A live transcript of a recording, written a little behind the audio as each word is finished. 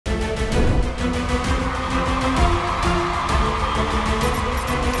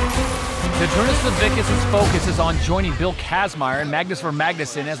Žydrūnas Savickas' focus is on joining Bill Kazmaier and Magnus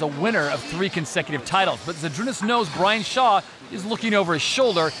Magnuson as a winner of 3 consecutive titles. But Žydrūnas knows Brian Shaw is looking over his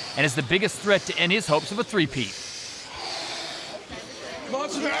shoulder and is the biggest threat to end his hopes of a three-peat.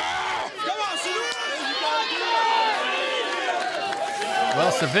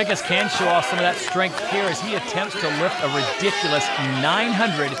 Well, Savickas can show off some of that strength here as he attempts to lift a ridiculous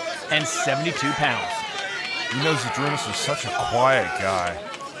 972 pounds. You know, Žydrūnas is such a quiet guy,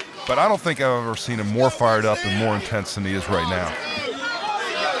 but I don't think I've ever seen him more fired up and more intense than he is right now.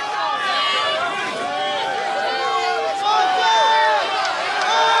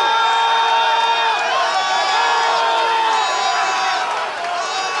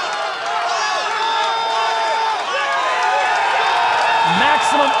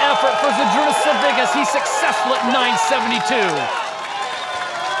 Maximum effort for Žydrūnas Savickas. He's successful at 972.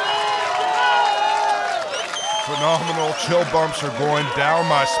 Phenomenal. Chill bumps are going down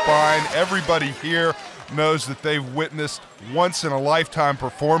my spine. Everybody here knows that they've witnessed once-in-a-lifetime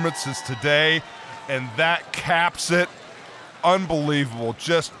performances today, and that caps it. Unbelievable.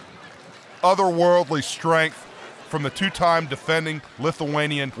 Just otherworldly strength from the 2-time defending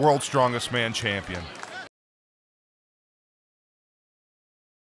Lithuanian World's Strongest Man champion.